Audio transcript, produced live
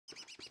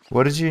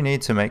What did you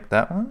need to make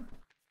that one?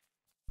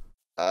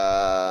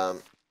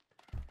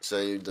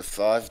 So the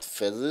 5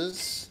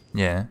 feathers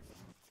Yeah.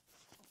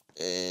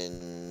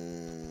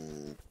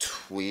 and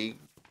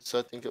twigs,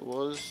 I think it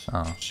was.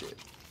 Oh. Shit.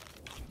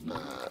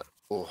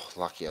 Oh,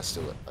 lucky I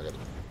got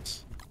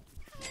it.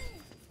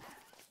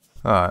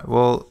 Alright,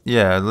 well,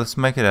 yeah, let's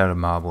make it out of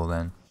marble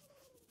then.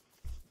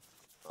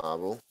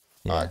 Marble.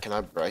 Yeah. Alright, can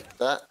I break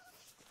that?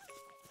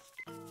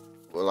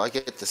 Will I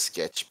get the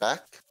sketch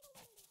back?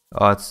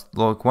 Oh, it's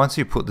like once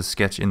you put the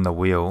sketch in the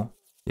wheel,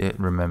 it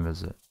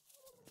remembers it.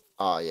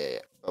 Oh, yeah.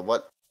 But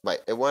what? Wait,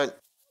 it won't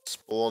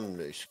spawn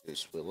moose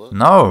goose, will it?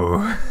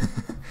 No!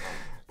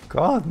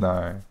 God,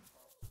 no.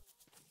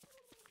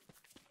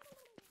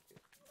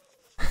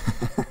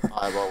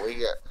 Alright, well,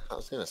 I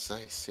was gonna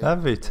say,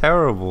 That'd be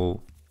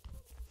terrible.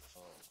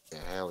 yeah,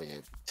 hell yeah,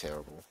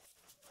 terrible.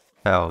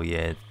 Hell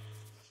yeah.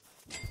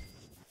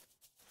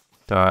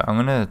 Alright, I'm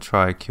gonna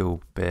try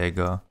kill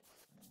Bearger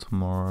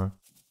tomorrow.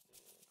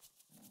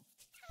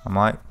 I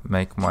might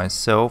make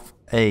myself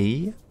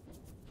a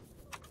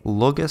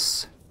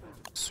Logus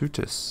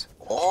Sutus.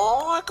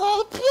 Oh, I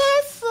got a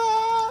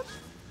pizza!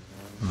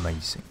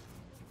 Amazing.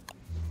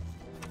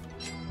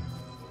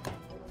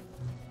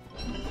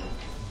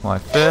 My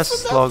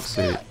first log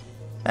suit.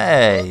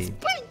 Hey!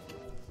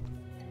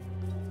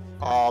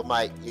 Oh,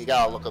 mate, you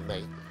gotta look at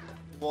me.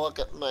 Look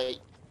at me.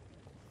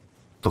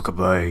 Look at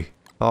me.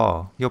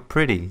 Oh, you're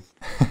pretty.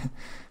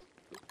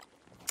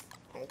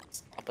 Oh,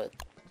 stop it.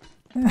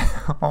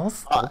 Oh,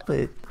 stop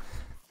it.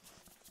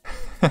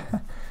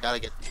 Gotta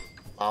get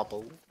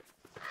marble.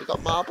 You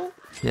got marble?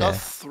 Yeah. Got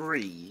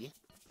 3.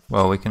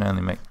 Well, we can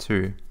only make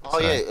 2. Oh, so.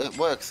 yeah, it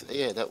works.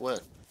 Yeah, that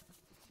worked.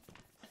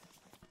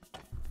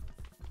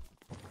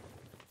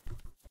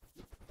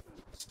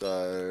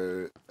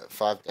 So,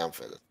 5 down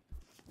feathers.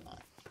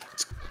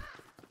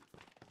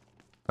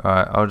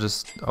 Alright,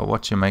 I'll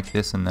watch you make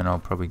this and then I'll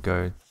probably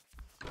go.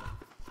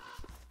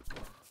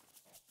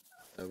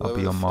 I'll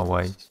be on my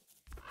way.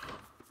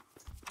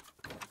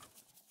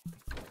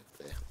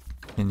 There.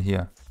 In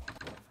here.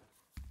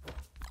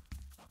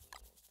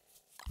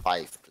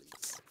 5,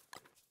 please.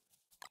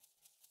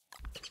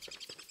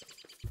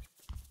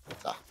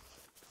 Ah.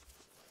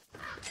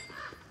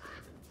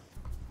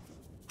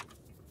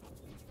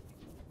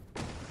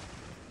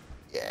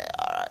 Yeah,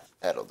 alright.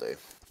 That'll do.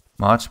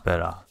 Much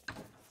better.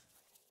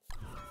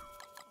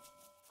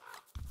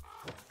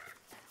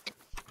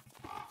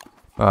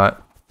 Alright.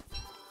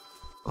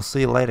 I'll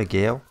see you later,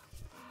 Gail.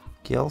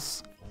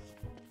 Gals?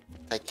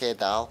 Take care,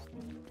 doll.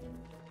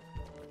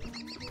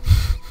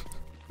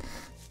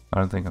 I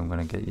don't think I'm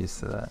gonna get used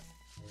to that.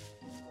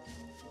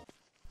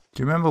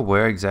 Do you remember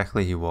where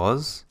exactly he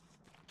was?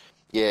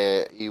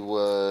 Yeah, he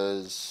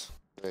was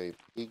a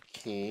big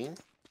king.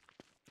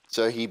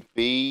 So he'd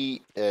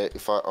be,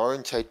 if I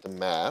orientate the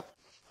map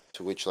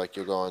to which like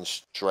you're going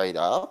straight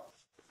up,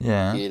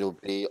 Yeah. it'll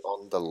be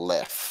on the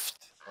left,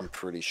 I'm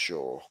pretty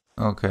sure.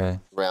 Okay.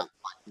 Around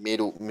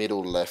like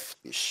middle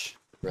left-ish.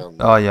 Around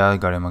Oh yeah, I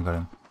got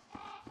him.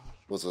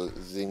 Was it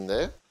in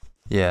there?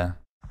 Yeah.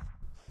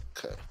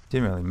 Okay.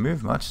 Didn't really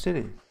move much, did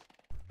he?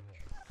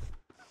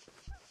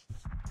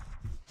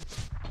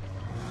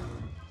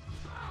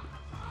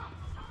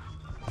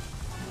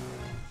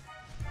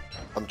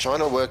 I'm trying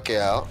to work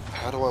out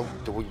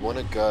do we want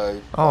to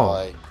go Oh.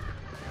 by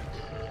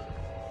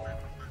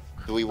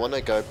do we want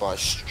to go by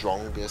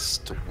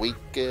strongest to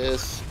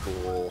weakest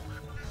or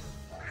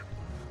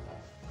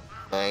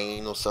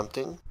main or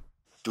something?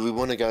 Do we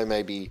want to go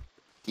maybe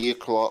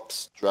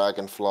Deerclops,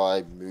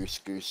 Dragonfly, Moose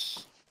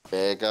Goose,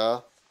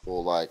 Bearger,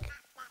 or like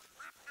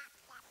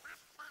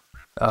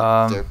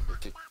I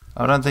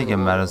don't think it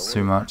matters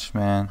too much,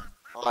 man.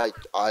 I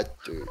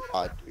do.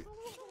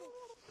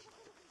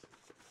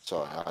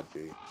 Sorry, I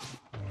do.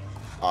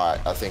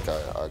 Alright, I think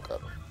I got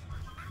it.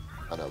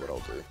 I know what I'll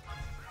do.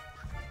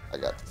 I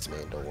got this,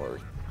 man, don't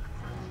worry.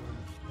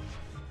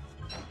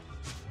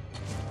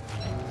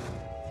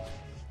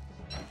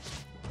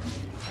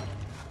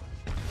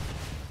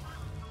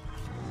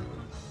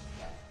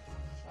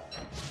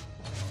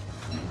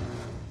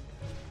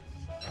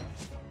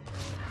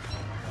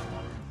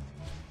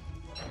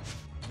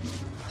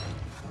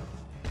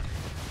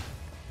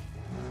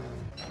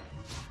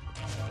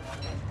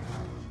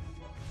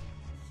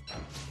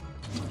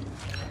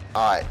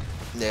 Alright,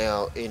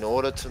 now in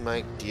order to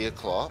make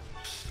Deerclops,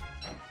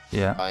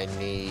 Yeah. I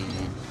need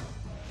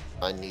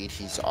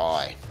his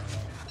eye.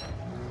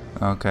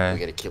 We Okay.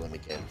 gotta kill him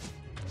again.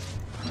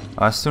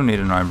 I still need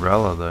an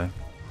umbrella though.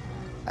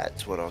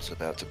 That's what I was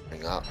about to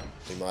bring up.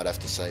 We might have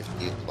to save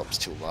Deerclops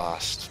till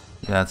last.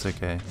 Yeah, that's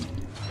okay.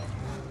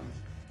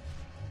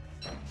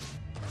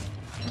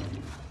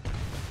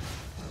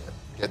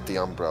 Get the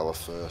umbrella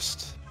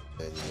first,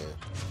 and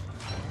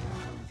yeah,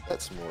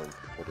 that's more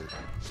important.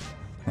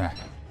 Yeah.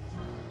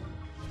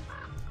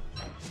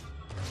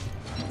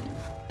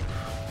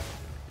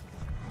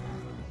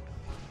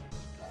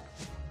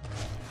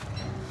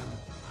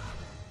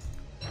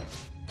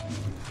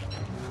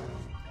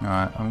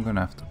 Alright, I'm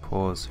gonna have to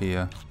pause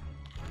here.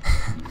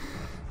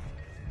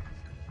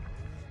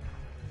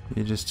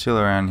 You just chill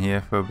around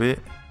here for a bit.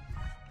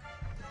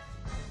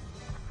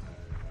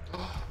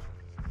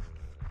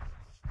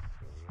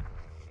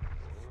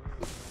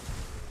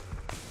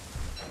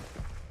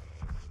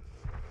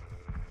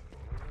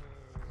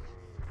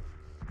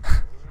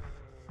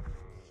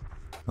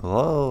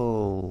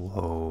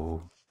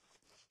 Whoa.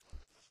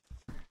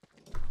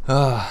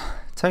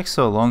 It takes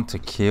so long to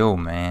kill,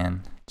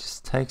 man. It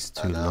just takes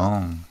too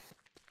long.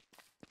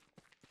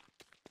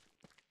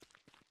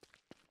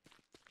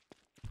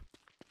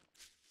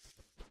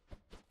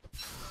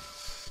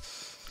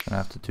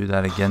 Gonna have to do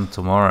that again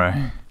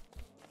tomorrow.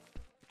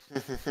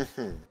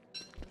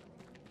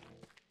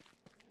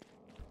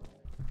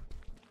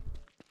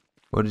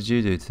 What did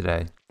you do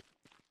today?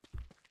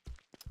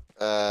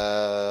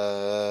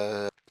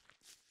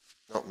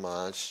 Not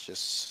much.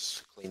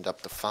 Just cleaned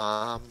up the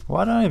farm.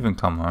 Why don't I even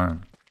come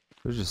home?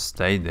 Should've just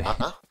stayed there.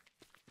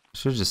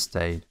 Should've just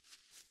stayed.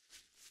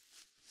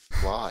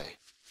 Why?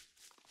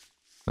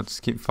 I'll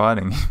just keep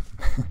fighting.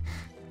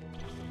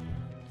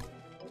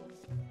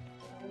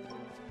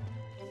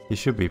 You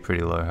should be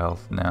pretty low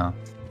health now.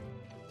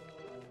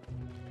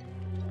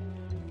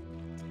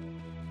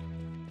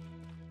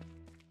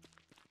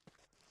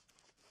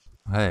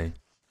 Hey,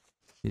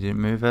 you didn't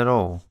move at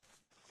all.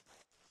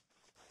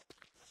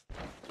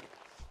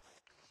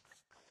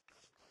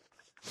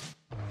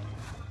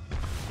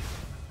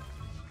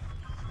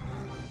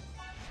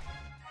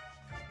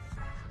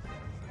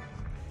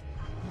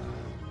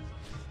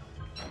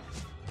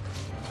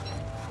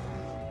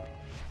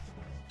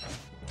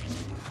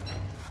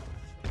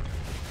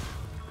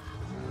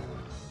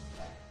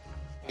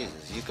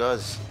 Jesus, you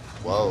guys.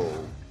 Whoa.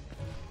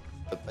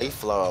 The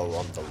beef lower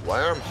on the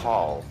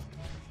wormhole.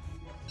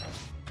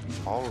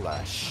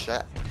 Holy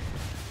shit.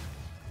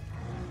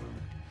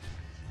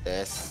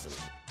 Yes.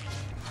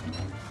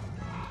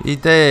 He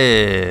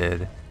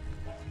did.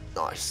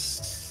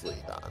 Nicely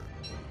done.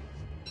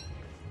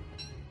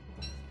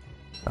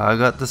 I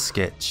got the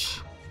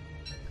sketch.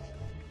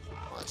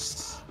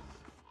 Nice.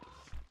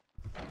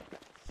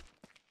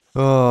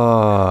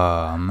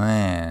 Oh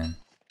man.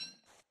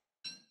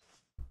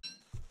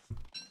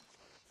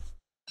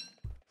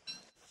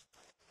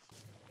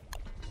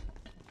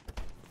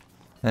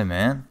 Hey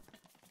man.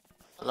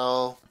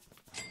 Hello.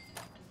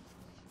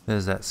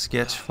 There's that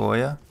sketch for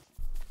you.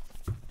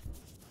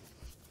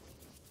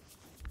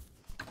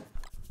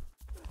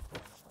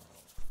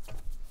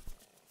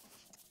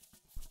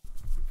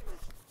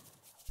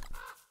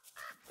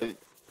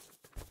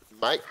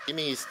 Mate, give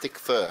me your stick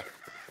fur.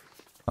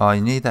 Oh,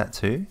 you need that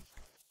too?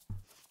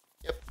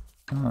 Yep.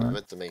 Alright. Give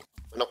it to me.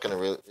 We're not gonna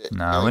really.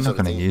 No, we're not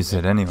gonna use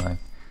it anyway.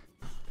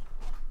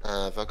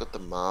 Have I got the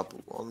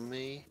marble on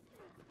me?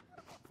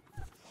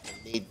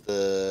 I need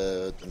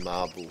the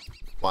marble.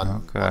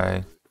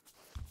 Okay.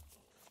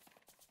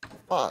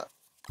 What?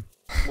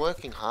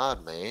 Working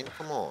hard, man.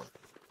 Come on.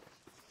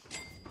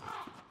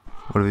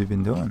 What have you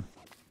been doing?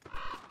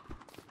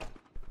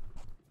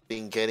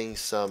 Been getting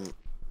some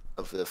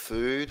of the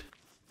food,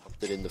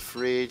 popped it in the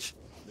fridge,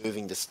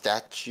 moving the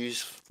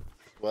statues.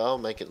 Well,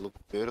 make it look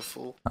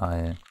beautiful. Oh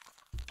yeah.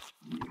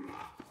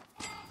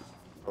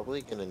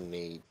 Probably gonna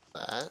need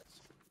that.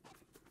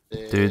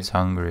 There. Dude's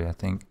hungry, I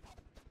think.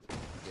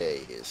 Yeah,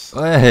 he is.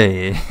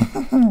 Hey,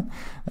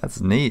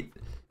 that's neat.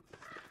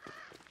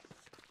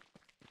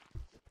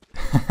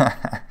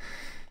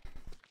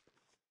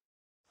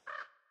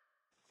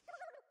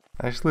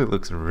 Actually, it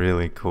looks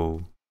really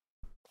cool.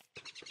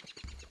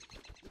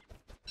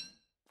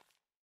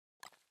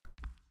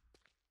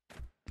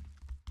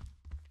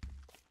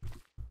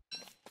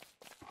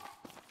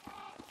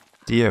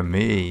 Dear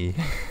me.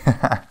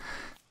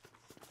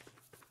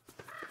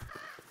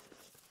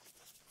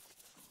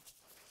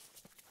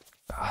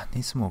 I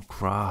need some more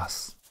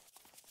grass.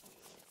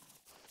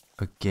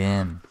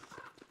 Again.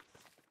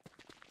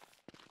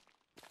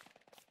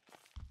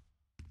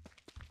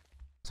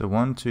 So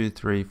 1, 2,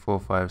 3, 4,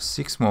 5,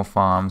 6 more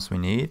farms we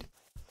need.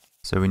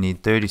 So we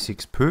need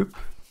 36 poop.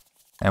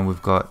 And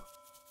we've got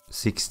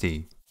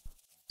 60.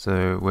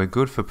 So we're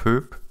good for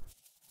poop.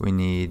 We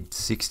need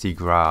 60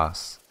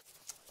 grass.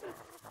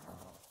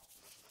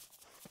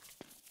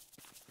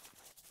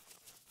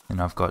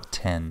 And I've got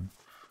 10.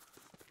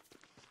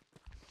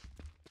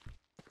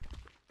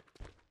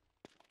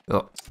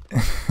 Oh.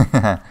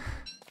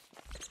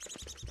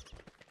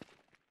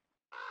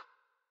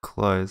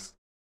 Close.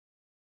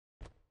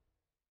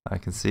 I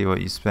can see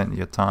what you spent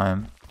your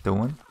time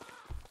doing.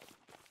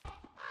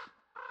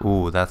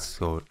 Ooh, that's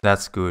good.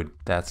 That's good.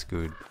 That's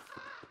good.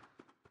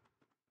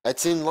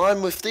 It's in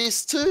line with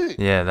this too.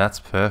 Yeah, that's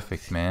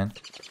perfect, man.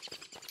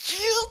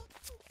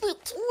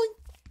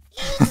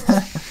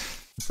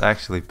 It's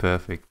actually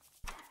perfect.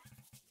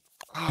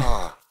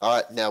 Ah,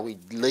 alright, now we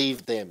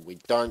leave them. We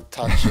don't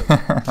touch them.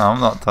 I'm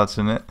not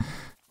touching it.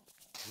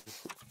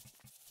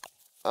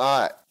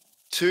 Alright,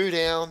 2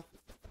 down,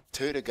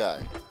 2 to go.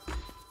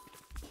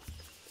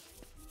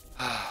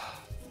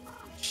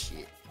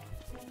 Shit.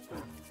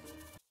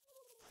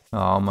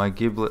 Oh, my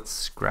giblet's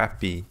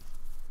scrappy.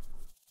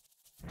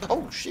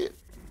 Oh shit.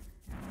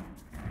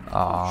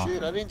 Ah, Oh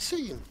shit, I didn't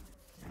see him.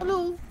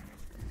 Hello.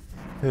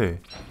 Who?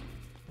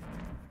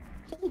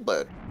 Little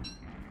bird.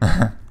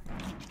 I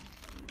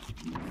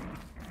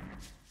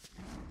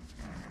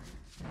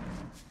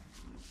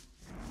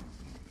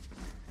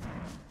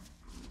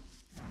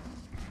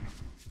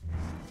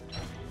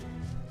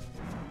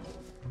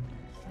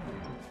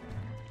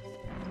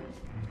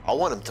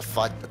want him to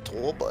fight the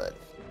tall bird.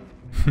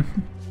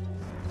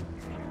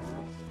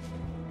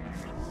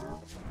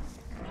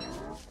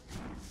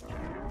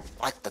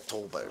 Fight the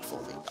tall bird for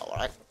me,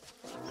 alright?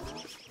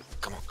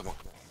 Come on, come on, come on.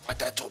 Fight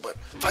that tall bird.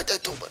 Fight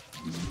that tall bird.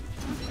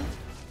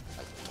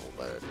 Fight the tall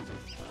bird.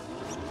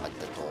 Fight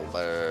the tall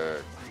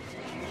bird.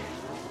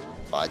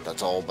 Fight the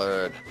tall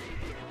bird.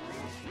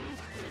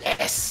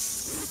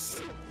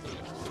 Yes!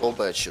 Tall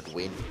bird should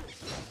win.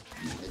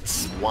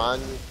 It's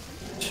 1,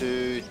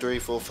 2, 3,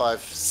 4, 5,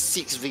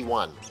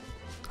 6v1.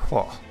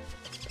 Whoa.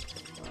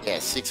 Yeah,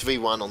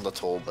 6v1 on the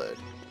tall bird.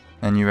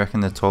 And you reckon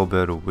the tall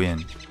bird will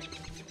win?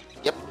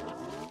 Yep.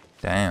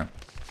 Damn.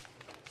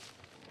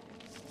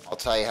 I'll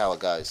tell you how it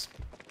goes.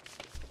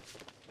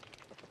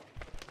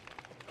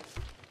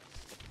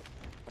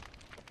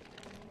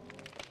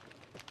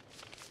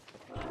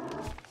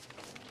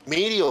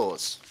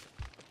 Meteors.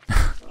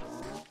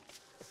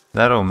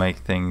 That'll make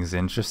things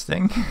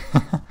interesting.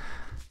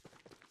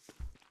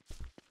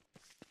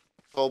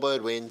 Tall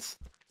bird wins.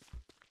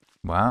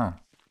 Wow.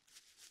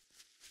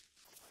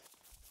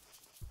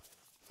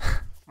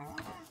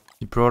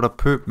 You brought a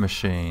poop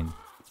machine.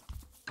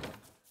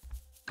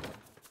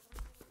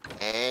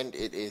 And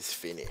it is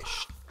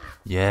finished.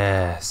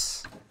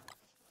 Yes.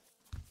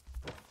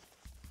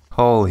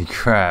 Holy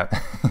crap.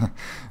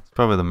 It's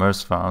probably the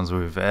most farms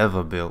we've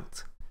ever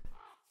built.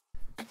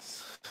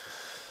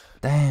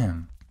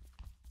 Damn.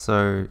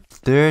 So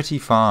 30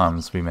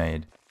 farms we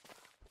made.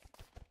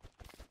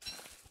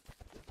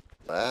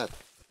 Bad.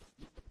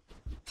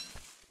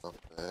 Not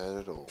bad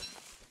at all.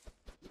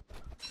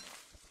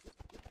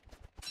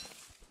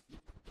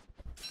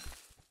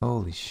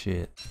 Holy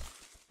shit.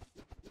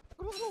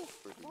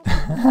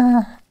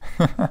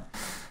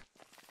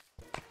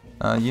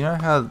 You know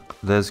how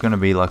there's going to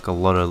be like a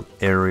lot of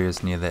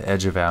areas near the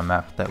edge of our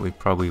map that we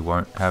probably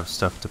won't have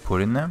stuff to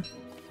put in them?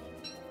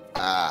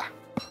 Ah.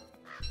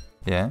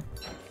 Yeah?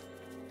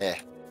 Yeah.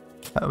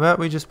 How about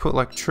we just put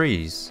like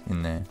trees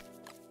in there?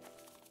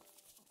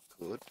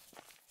 Good.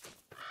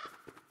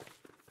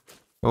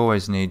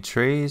 Always need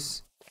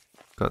trees.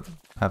 Got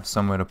have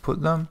somewhere to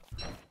put them.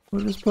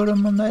 We'll just put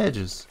them on the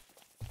edges.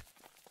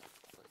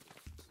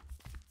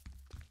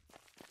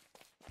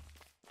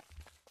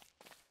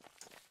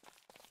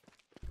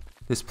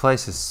 This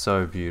place is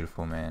so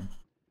beautiful, man.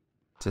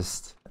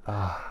 Just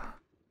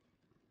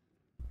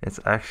it's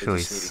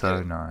actually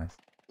so nice.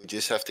 We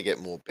just have to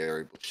get more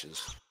berry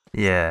bushes.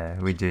 Yeah,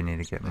 we do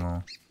need to get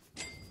more.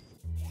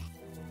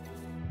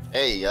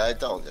 Hey, I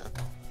told you.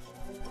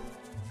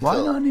 Why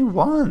Phil. only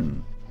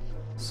one?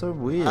 So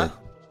weird. Huh?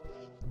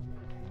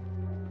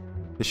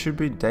 It should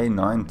be day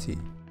 90.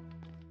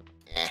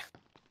 Eh.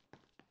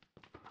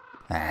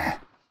 Ah.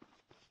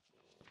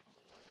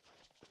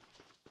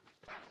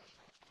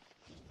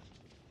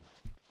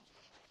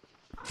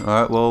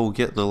 Alright, well, we'll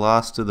get the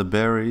last of the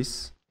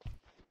berries.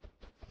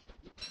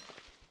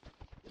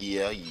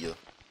 Yeah.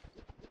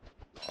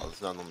 Oh,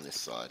 there's none on this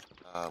side.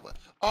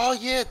 Oh,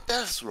 yeah,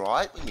 that's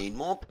right. We need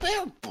more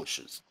berry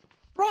bushes.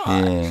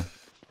 Right. Yeah.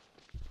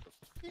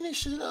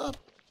 Finish it up.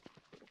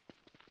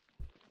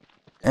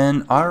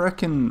 And I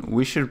reckon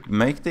we should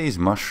make these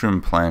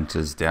mushroom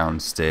planters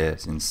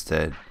downstairs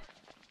instead.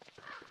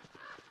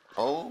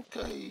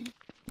 Okay.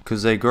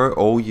 Because they grow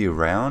all year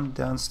round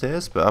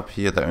downstairs, but up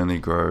here they only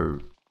grow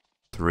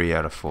 3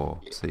 out of 4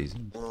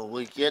 seasons. Well,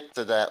 we get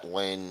to that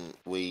when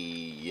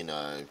we,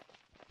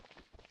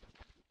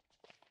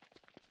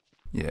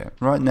 Yeah,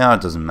 right now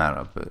it doesn't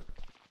matter, but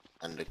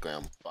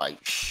underground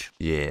base.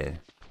 yeah.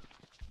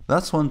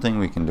 That's one thing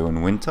we can do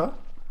in winter.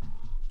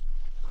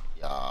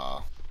 Yeah.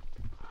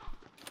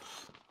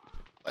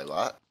 Wait,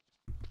 what?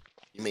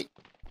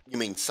 You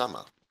mean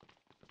summer?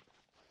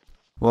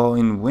 Well,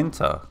 in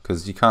winter,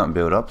 because you can't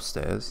build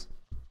upstairs.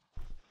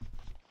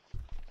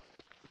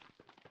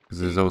 Because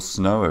there's all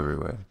snow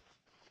everywhere.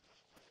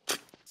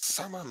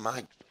 Summer,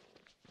 mate.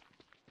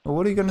 Well,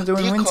 what are you going to do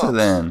in Deer winter cocks.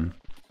 then?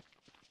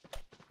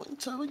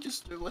 Winter, we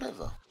just do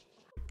whatever.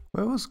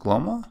 Where was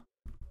Glommer?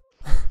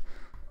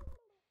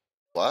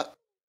 What?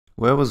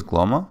 Where was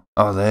Glommer?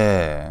 Oh,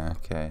 there.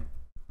 Okay.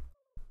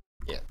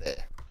 Yeah,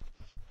 there.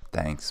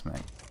 Thanks,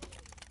 mate.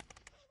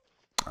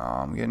 Oh,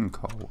 I'm getting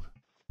cold.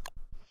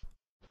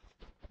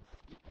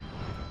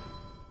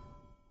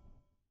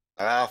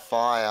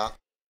 Fire.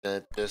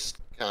 Just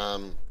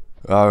come.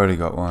 I already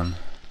got one.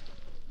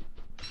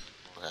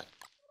 Okay.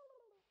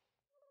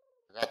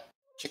 I got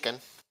chicken.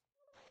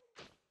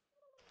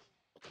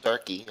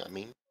 Turkey, I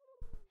mean.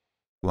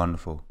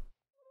 Wonderful.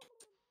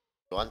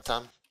 You want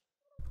some?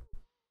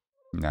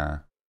 Nah.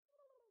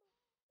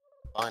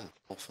 Fine.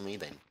 All for me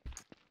then.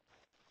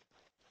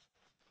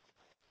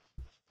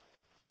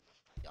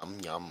 Yum,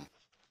 yum.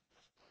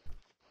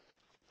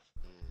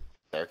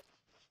 Turkey.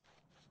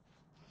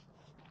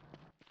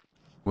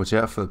 Watch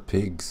out for the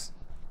pigs.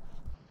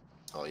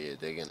 Oh yeah,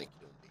 they're gonna kill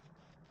me.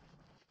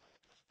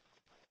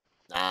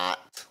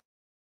 Not.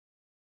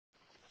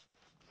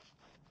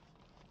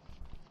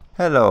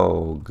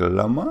 Hello,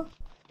 Glummer.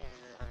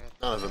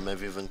 None of them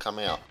have even come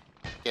out.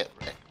 Get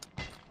wrecked.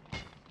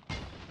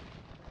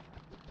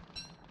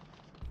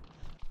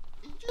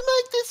 Did you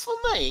make this for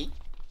me?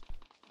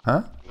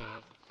 Huh?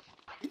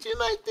 Did you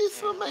make this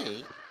for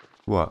me?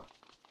 What?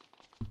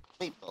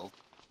 Meatball.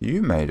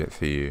 You made it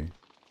for you.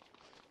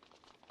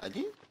 I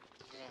did?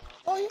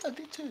 Oh yeah, I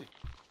did too.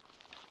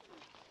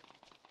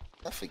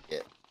 I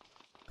forget.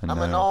 I I'm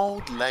an know.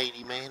 old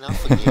lady, man. I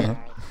forget.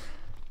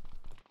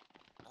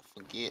 I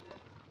forget.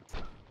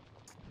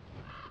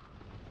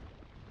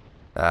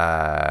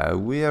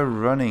 We are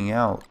running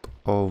out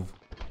of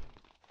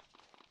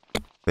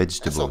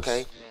vegetables. That's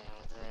okay.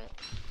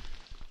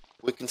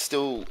 We can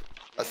still...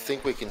 I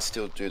think we can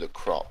still do the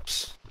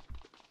crops.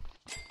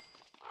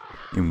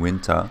 In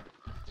winter.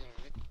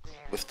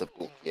 With the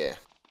book, yeah.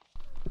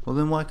 Well,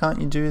 then why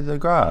can't you do the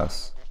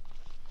grass?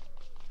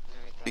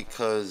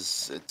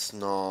 Because it's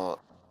not...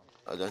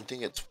 I don't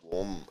think it's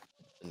warm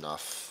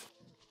enough.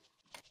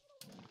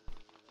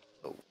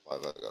 Oh, why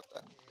have I got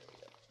that? There we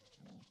go.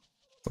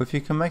 Well, if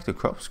you can make the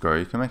crops grow,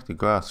 you can make the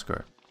grass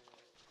grow.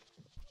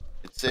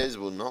 It says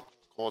will not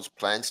cause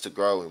plants to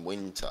grow in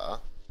winter.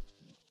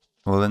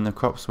 Well, then the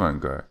crops won't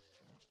grow.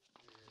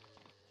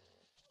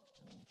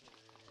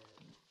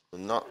 Will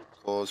not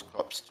cause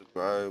crops to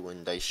grow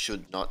when they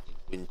should not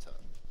in winter.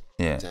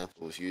 Yeah.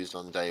 Example is used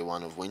on day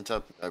 1 of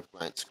winter. No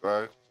plants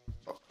grow.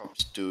 What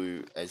crops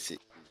do as it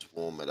is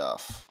warm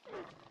enough.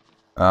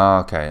 Oh,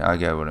 okay, I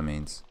get what it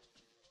means.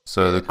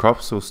 So Yeah. the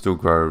crops will still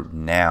grow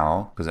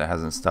now because it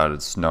hasn't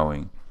started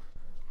snowing.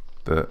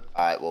 But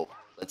Alright, well,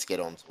 let's get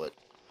on to it.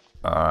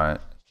 alright.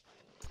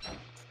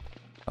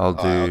 I'll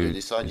do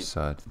this side. this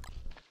side.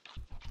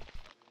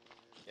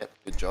 Yep,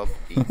 good job.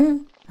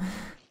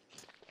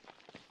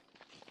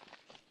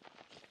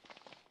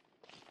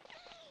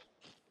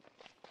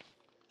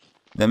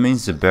 That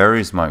means the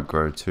berries might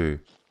grow too.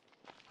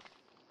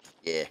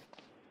 Yeah.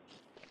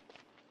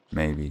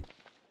 Maybe.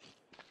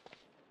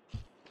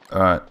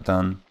 Alright,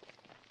 done.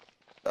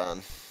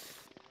 Done.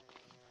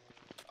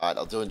 Alright,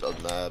 I'll do it on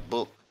the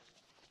book.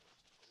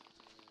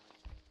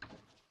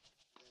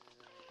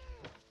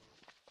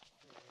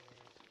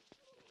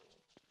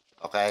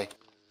 Okay.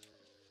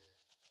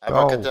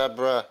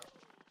 Abracadabra.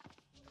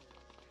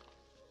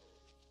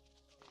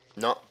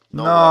 No.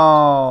 No.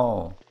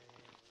 No! Luck.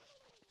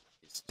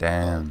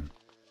 Damn.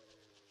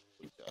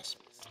 We just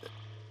missed it.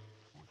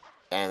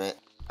 Damn it.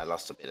 I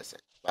lost a bit of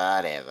sense.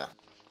 Whatever.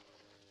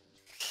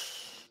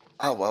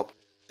 Oh well.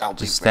 I'll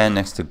Just be stand ready.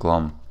 next to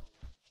Glom.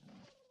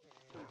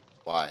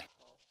 Why?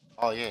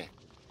 Oh yeah.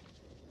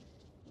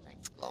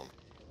 Thanks, Glom.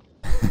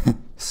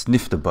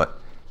 Sniff the butt.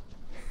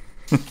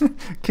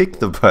 Kick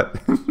the butt.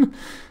 Wait,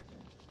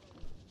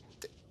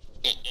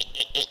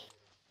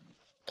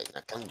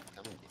 now come this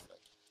way.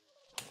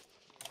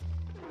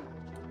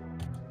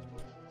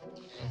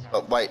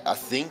 But wait, I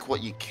think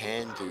what you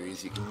can do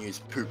is you can use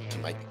poop to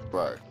make it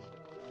grow.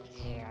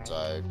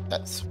 So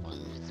that's one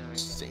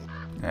thing.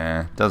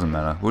 Doesn't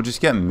matter. We'll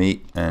just get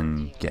meat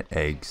and get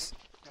eggs.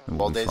 And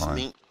Well, we'll be there's fine.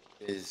 meat.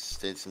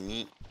 There's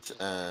meat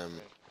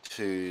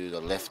to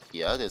the left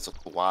here. There's a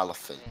koala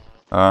fin.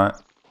 Alright.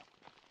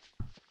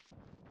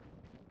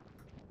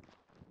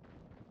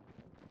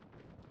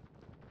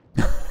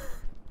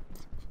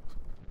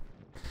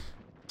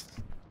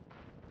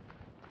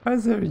 Why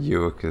is there a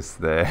Uicus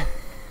there?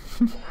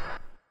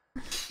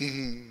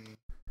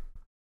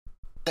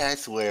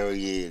 That's where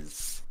he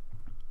is.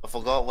 I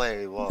forgot where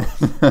he was.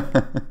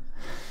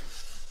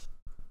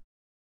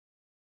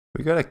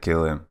 We gotta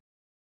kill him.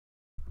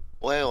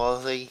 Where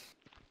was he?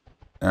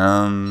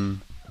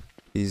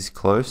 He's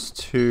close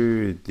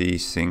to the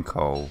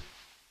sinkhole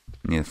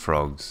near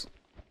frogs.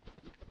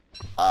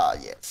 Ah,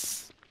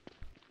 yes.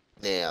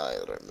 Now I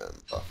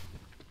remember.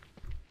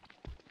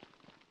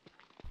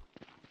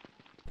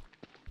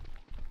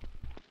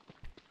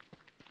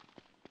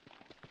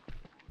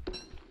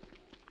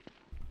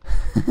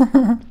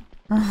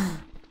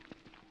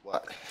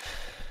 What?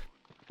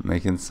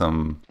 Making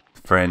some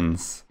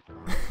friends.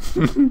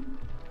 Making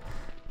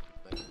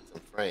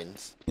some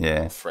friends?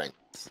 Yeah, What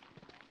friends?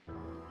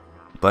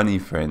 bunny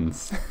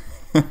friends.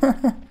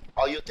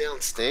 Oh, you're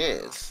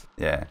downstairs.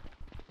 Yeah.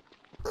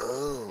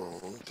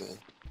 Oh, okay.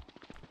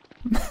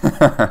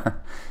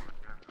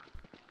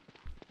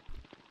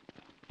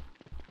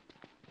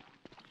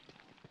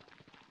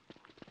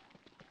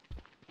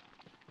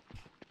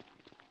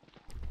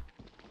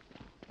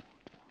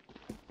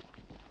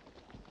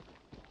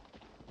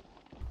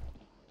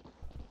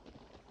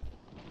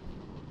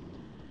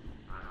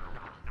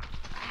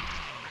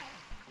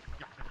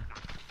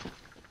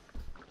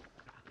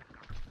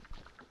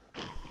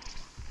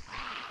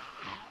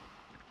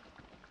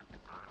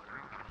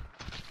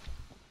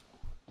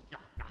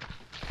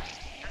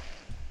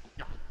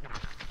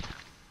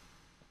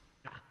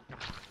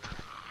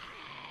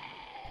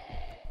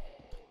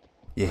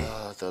 Yeah.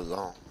 Ah, the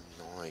long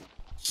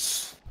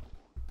nights.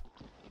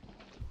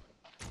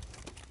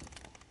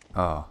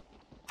 Oh.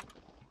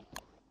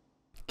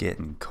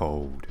 Getting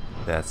cold.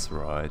 That's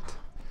right.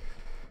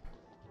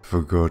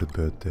 Forgot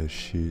about that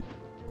shit.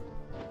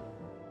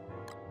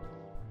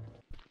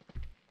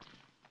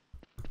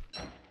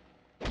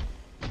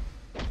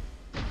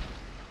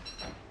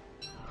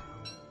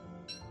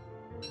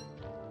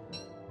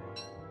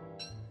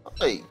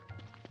 Hey.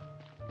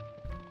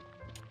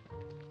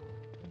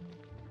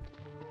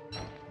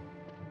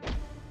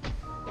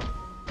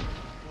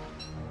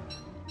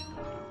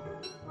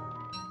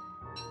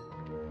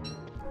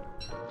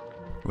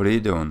 What are you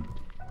doing?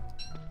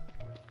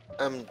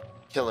 I'm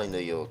killing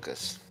the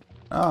Yorkers.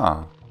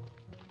 Ah.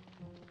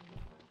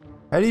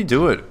 How do you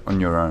do it on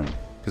your own?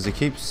 Because it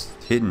keeps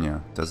hitting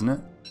you, doesn't it?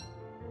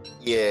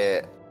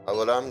 Yeah,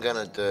 what I'm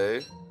gonna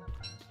do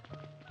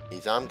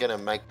is I'm gonna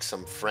make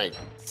some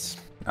friends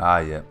Ah,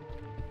 yeah.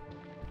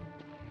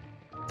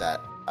 that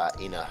are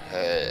in a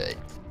herd,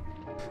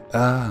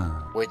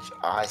 Ah. which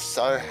I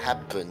so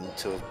happen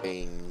to have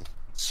been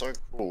so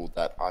cool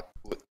that I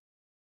put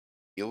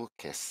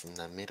Yorkers in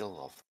the middle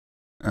of.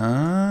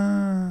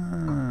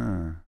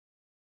 Ah.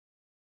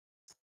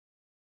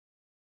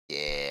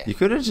 Yeah, You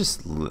could have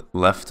just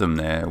left them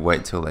there,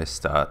 wait till they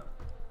start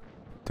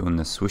doing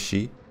the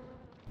swishy.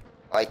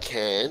 I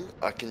can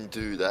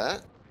do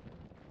that.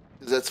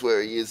 'Cause that's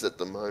where he is at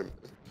the moment.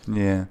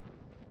 Yeah.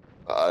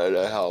 I don't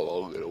know how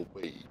long it'll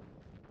be.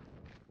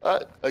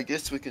 I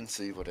guess we can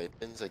see what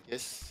happens, I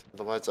guess.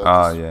 Otherwise I'll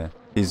Oh, just...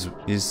 yeah.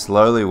 He's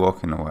slowly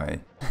walking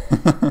away.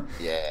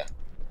 Yeah.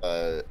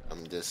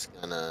 I'm just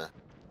gonna...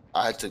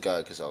 I had to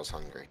go because I was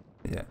hungry.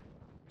 Yeah.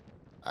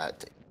 I had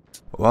to...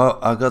 Well,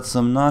 I got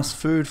some nice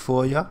food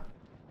for you.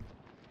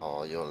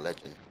 Oh, you're a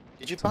legend.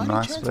 Did you Some by any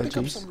nice chance pick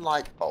up veggies. some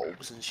light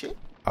bulbs and shit?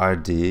 I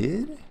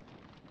did.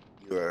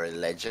 You're a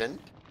legend.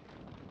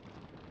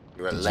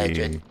 You're a Did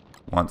legend. you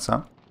want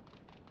some?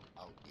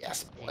 Oh,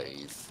 yes,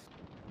 please.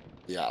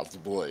 Yes,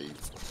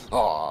 please.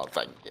 Oh,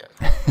 thank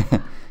you.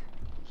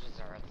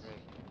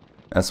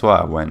 That's why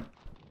I went.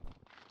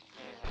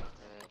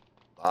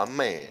 Oh,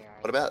 man.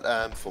 What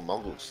about, for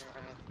Mongols?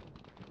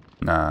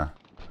 Nah.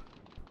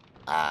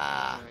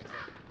 Ah,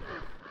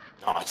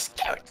 nice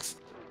carrots.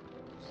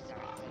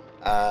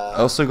 I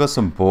also got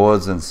some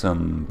boards and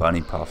some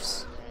bunny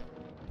puffs.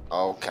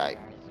 Okay.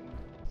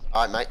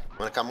 Alright, mate.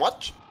 Wanna come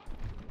watch?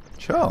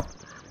 Sure.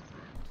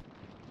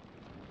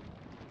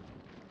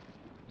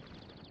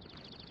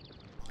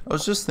 I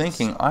was just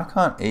thinking, I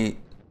can't eat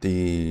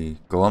the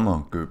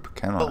Glommer goop,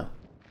 can I?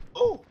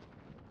 Oh.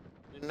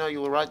 Didn't know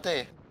you were right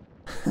there.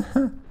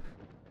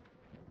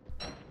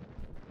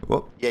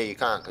 Whoop. Yeah, you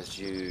can't because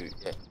you...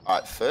 Yeah.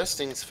 Alright, first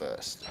things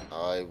first.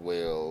 I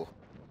will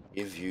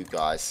give you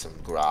guys some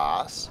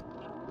grass.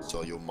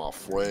 So you're my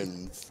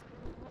friends.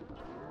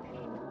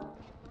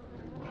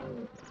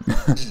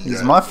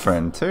 He's my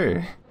friend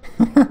too.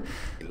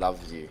 He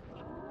loves you.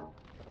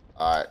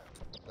 Alright.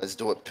 Let's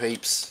do it,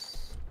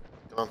 peeps.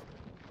 Come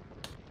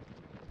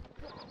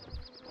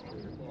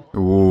on.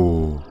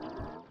 Ooh.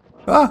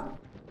 Ah!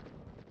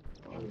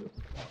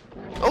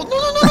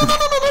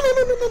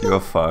 Oh, no. You're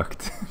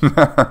fucked.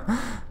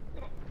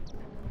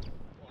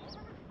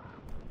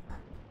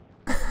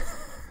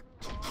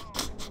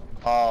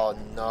 Oh,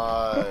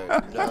 no.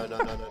 No.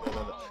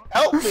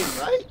 Help me,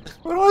 mate.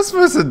 What am I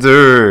supposed to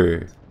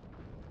do?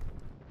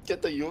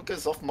 Get the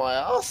Yorkers off my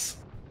ass.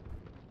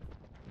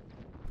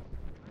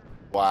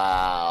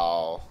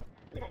 Wow.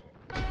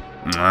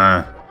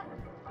 Mwah.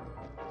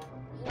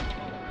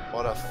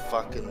 What a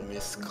fucking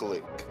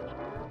misclick.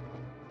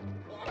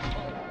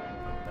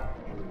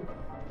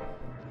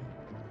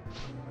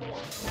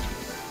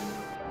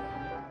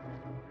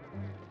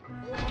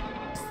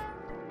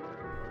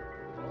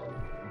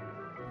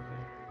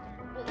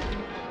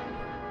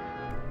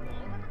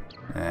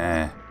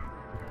 Eh.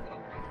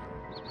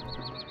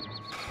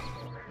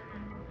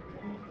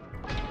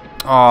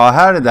 Oh,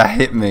 how did that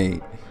hit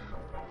me?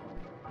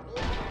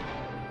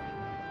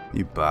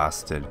 You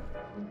bastard.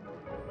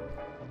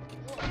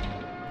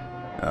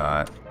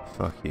 Alright,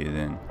 fuck you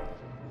then.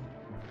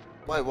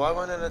 Wait, why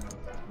won't it...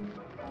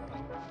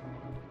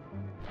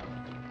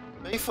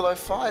 Beefalo,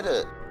 fight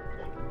it.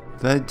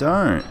 They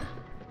don't.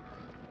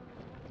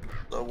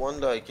 No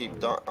wonder I keep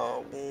dying.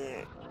 Oh,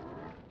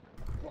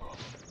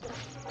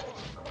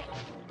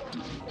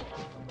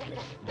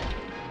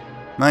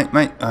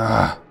 Mate,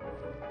 ah.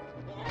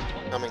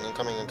 I'm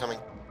coming. Come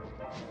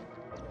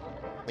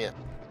here.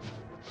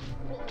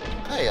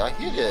 Hey, I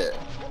hit it.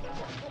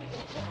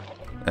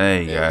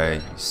 There you go,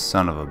 you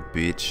son of a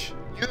bitch.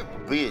 You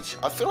bitch.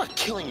 I feel like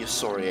killing your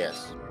sorry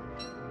ass.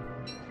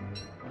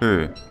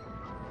 Who?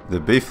 The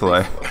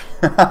beefalo.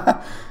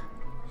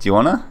 Do you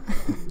wanna?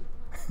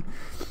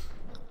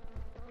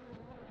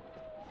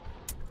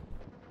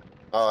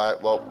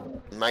 Alright,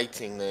 well,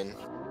 mating then.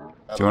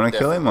 Do you wanna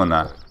kill him or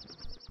not?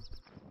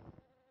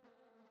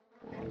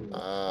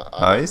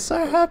 Oh, he's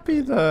so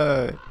happy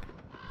though.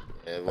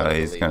 Yeah, Oh,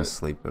 he's gonna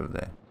sleep over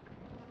there.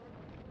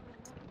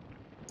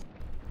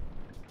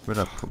 Where'd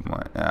I put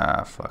my...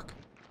 Ah, fuck.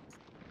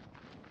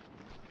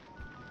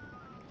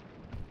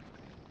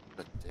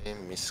 A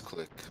damn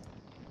misclick.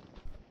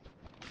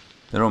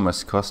 It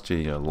almost cost you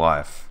your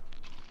life.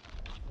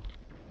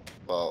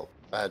 Well,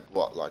 I had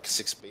what, like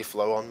 6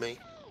 beefalo on me?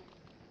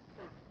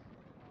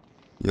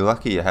 You're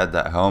lucky you had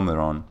that helmet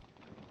on.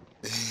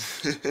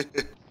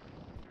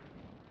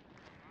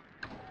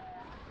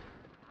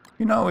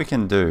 You know what we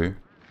can do?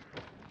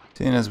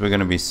 Seeing as we're going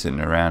to be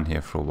sitting around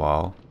here for a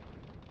while.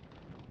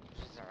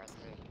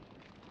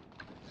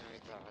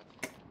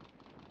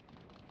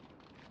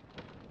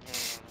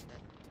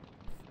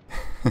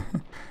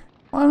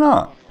 Why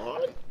not?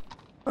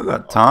 I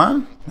got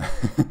time.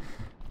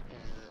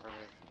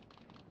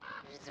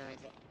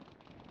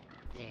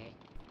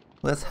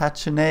 Let's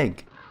hatch an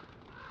egg.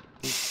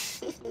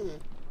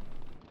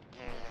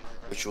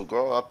 Which will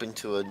grow up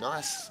into a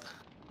nice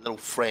little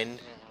friend,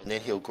 and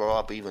then he'll grow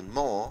up even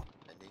more,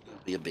 and then he'll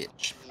be a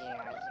bitch.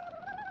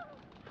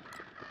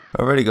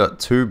 I already got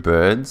 2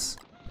 birds.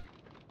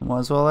 Might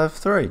as well have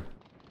 3.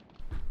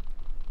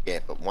 Yeah,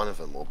 but one of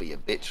them will be a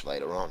bitch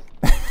later on.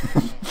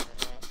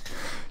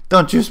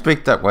 Don't you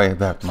speak that way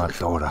about my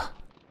daughter.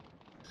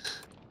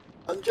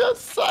 I'm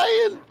just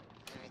saying.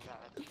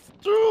 It's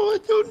true,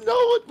 and you'll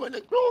know it when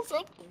it grows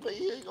up to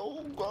be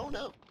all grown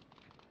up.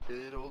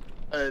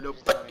 It'll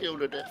fuck you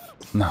to death.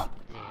 No.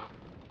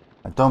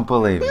 I don't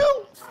believe it.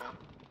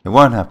 It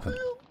won't happen.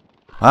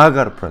 I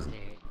got a present.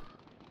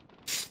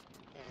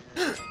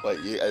 Wait,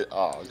 you?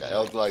 Oh, okay. I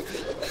was like,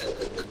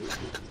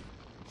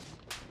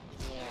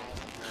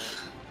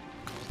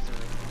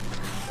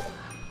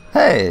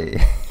 Hey!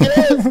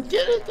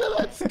 get into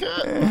that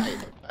skirt, mate.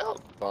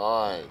 That's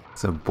fine.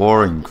 It's a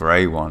boring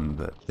grey one,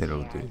 but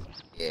it'll do.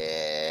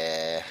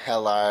 Yeah.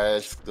 Hello,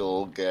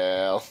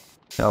 schoolgirl.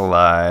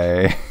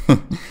 Hello.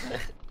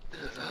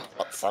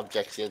 What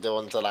subjects you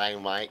doing today,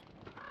 mate?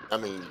 I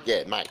mean,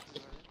 yeah, mate.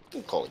 You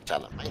can call each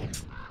other,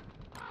 mate.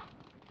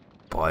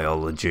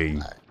 Biology.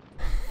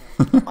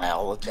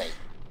 Biology.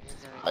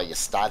 Are you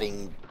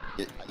studying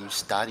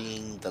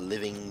the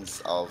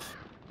livings of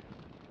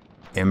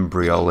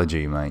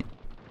Embryology, mate.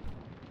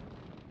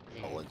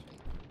 biology?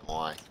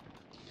 Why?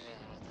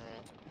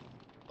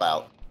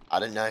 Well, I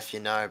don't know if you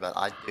know, but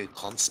I do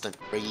constant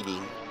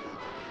reading.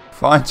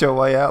 Find your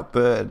way out,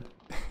 bird.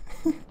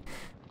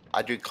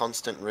 I do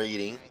constant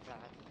reading.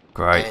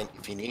 Great. And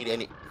if you need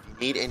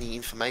any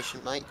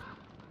information, mate,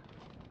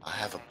 I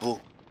have a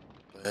book,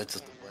 Birds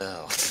of the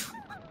World.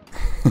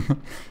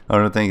 I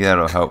don't think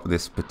that'll help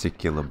this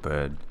particular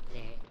bird.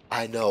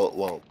 I know it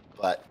won't,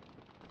 but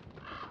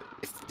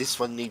if this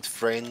one needs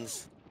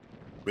friends,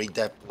 read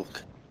that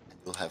book, and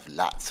you'll have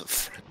lots of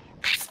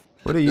friends.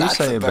 What do you Lots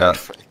say of bird about?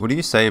 friends. What do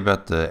you say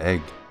about the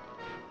egg?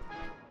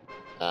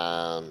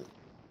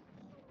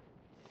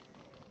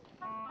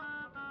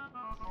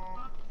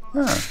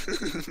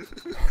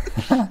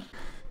 Huh.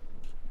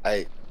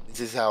 Hey, this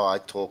is how I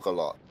talk a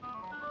lot.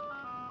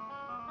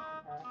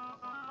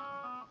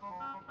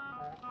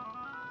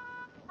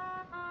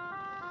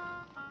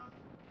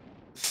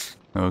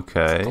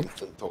 Okay.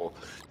 Constant talk.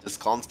 Just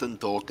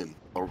constant talking.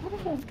 Oh,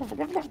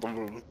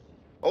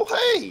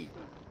 hey!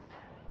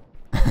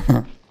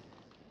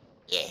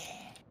 Yeah.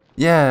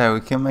 Yeah,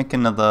 we can make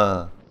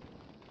another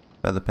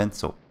feather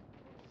pencil.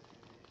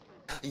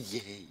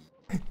 Yay.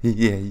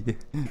 Yeah, yeah.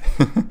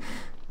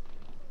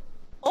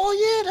 Oh,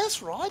 yeah,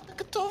 that's right. The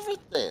guitar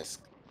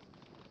desk.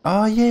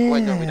 Oh yeah.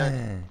 Wait, no, we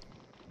don't.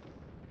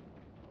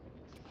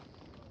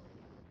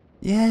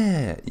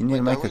 Yeah, you need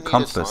to make a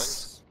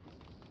compass.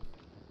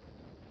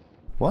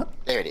 What?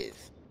 There it is.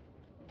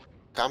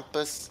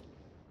 Compass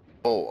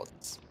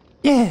boards.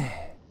 Yeah.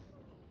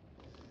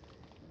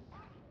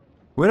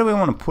 Where do we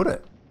want to put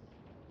it?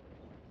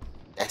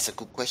 That's a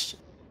good question.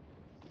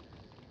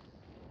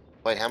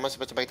 Wait, how am I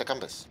supposed to make the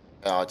compass?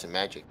 Oh, it's a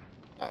magic.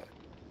 Oh,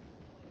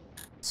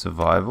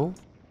 Survival.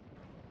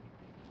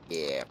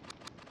 yeah.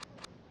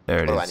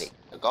 There it What do I is. need?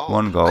 A gold?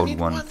 1 I gold, need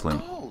 1 one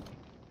flint. gold.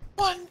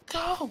 1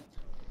 gold.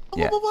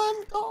 Yeah.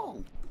 1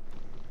 gold.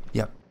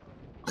 Yep.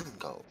 1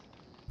 gold.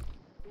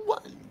 1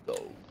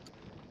 gold.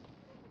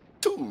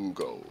 2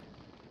 gold.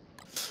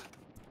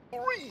 3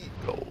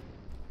 gold.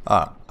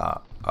 Ah.